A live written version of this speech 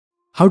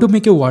How to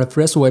make a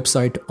WordPress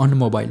website on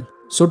mobile.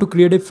 So to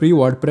create a free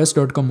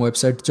WordPress.com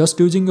website just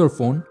using your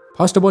phone,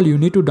 first of all you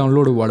need to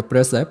download a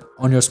WordPress app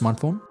on your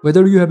smartphone.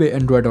 Whether you have an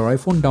Android or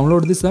iPhone,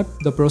 download this app,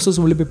 the process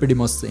will be pretty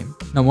much same.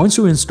 Now once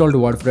you installed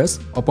WordPress,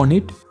 open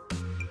it.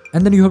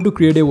 And then you have to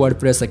create a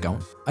WordPress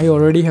account. I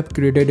already have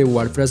created a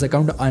WordPress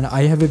account and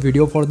I have a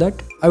video for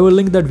that. I will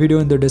link that video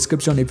in the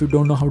description. If you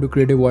don't know how to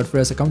create a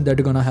WordPress account,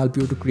 that's gonna help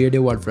you to create a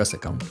WordPress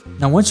account.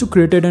 Now once you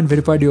created and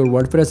verified your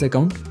WordPress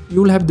account,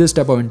 you will have this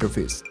type of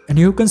interface and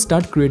you can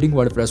start creating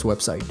WordPress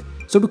website.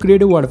 So to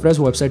create a WordPress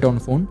website on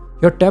phone,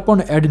 here tap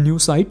on add new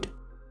site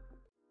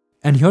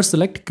and here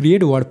select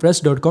create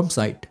WordPress.com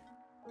site.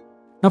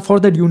 Now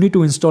for that you need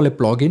to install a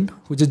plugin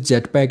which is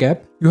Jetpack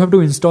app. You have to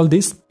install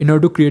this in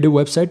order to create a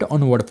website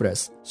on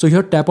WordPress. So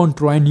here tap on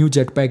try new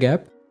Jetpack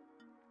app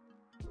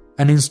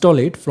and install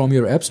it from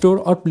your App Store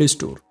or Play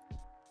Store.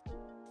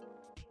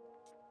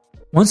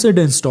 Once it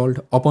is installed,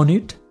 open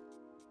it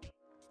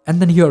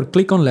and then here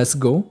click on let's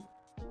go.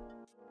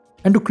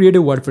 And to create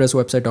a WordPress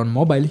website on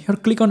mobile, here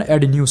click on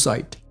add new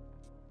site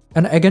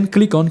and again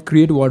click on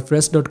create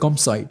WordPress.com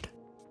site.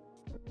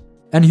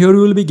 And here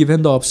you will be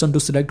given the option to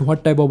select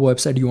what type of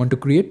website you want to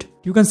create.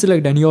 You can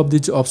select any of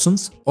these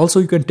options. Also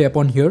you can tap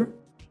on here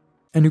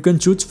and you can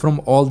choose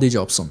from all these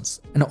options.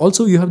 And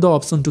also you have the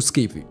option to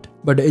skip it.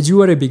 But as you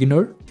are a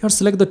beginner, here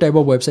select the type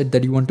of website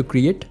that you want to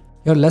create.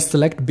 Here let's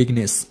select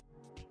beginners.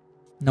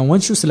 Now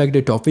once you select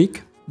a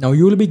topic, now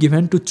you will be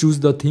given to choose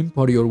the theme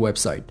for your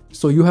website.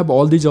 So you have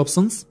all these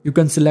options. You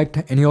can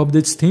select any of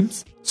these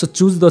themes. So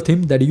choose the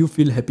theme that you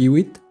feel happy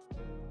with.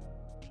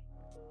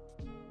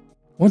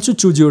 Once you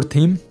choose your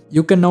theme,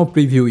 you can now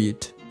preview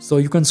it. So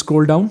you can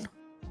scroll down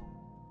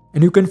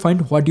and you can find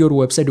what your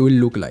website will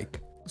look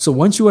like. So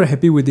once you are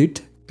happy with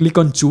it, click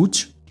on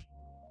choose.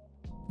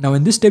 Now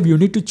in this tab, you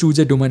need to choose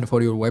a domain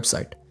for your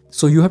website.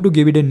 So you have to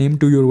give it a name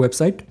to your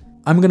website.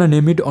 I'm gonna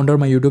name it under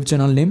my YouTube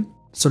channel name.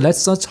 So let's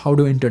search how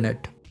to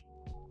internet.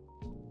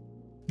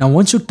 Now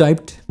once you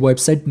typed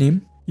website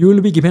name, you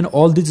will be given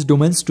all these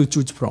domains to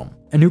choose from.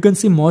 And you can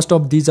see most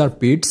of these are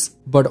paid,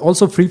 but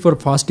also free for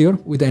first year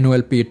with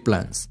annual paid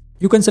plans.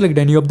 You can select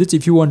any of this.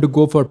 If you want to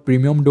go for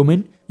premium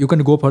domain, you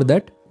can go for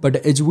that. But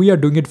as we are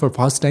doing it for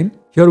first time,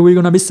 here we're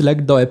gonna be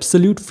select the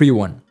absolute free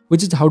one,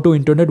 which is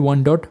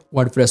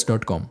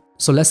howtointernet1.wordpress.com.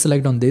 So let's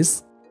select on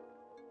this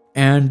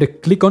and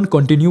click on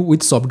continue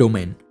with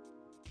subdomain.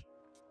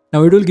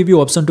 Now it will give you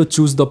option to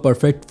choose the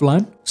perfect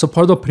plan. So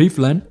for the free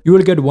plan, you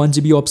will get 1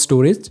 GB of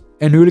storage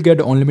and you will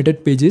get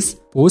unlimited pages,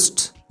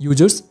 posts,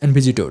 users and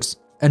visitors.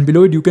 And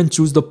below it you can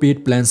choose the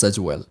paid plans as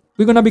well.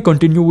 We're gonna be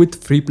continue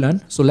with free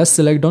plan. So let's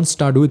select on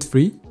start with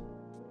free.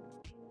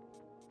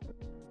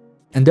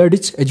 And there it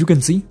is. As you can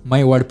see,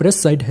 my WordPress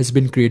site has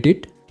been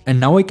created and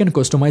now I can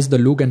customize the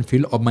look and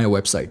feel of my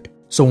website.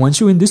 So once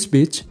you're in this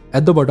page,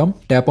 at the bottom,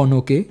 tap on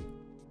OK.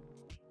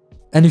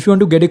 And if you want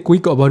to get a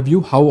quick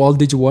overview how all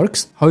this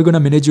works, how you're gonna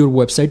manage your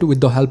website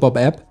with the help of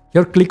app,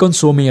 here click on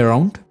show me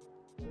around.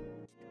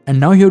 And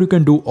now here you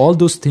can do all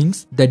those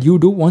things that you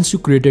do once you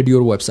created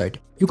your website.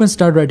 You can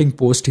start writing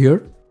post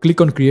here, click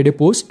on create a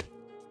post.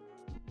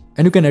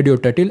 And you can add your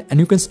title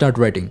and you can start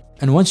writing.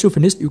 And once you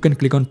finish, you can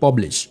click on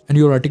publish and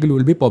your article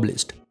will be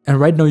published. And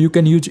right now you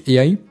can use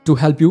AI to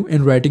help you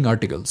in writing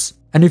articles.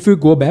 And if you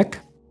go back,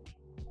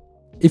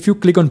 if you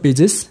click on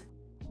pages,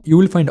 you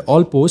will find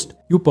all posts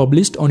you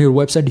published on your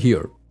website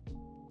here.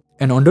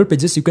 And under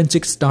pages, you can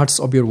check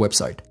stats of your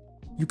website.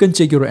 You can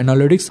check your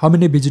analytics, how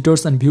many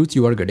visitors and views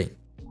you are getting.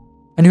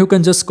 And you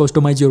can just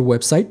customize your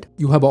website.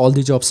 You have all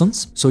these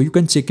options, so you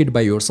can check it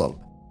by yourself.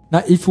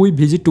 Now if we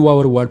visit to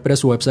our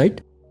WordPress website,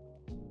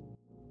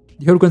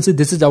 here you can see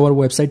this is our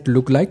website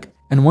look like.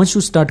 And once you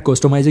start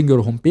customizing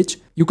your homepage,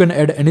 you can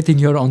add anything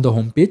here on the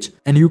homepage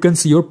and you can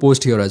see your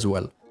post here as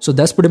well. So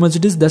that's pretty much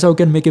it is. That's how you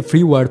can make a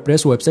free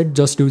WordPress website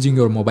just using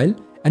your mobile.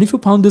 And if you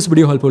found this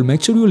video helpful,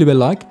 make sure you leave a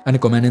like and a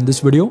comment in this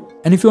video.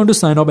 And if you want to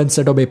sign up and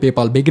set up a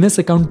PayPal beginners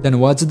account, then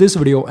watch this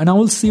video and I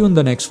will see you in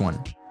the next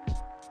one.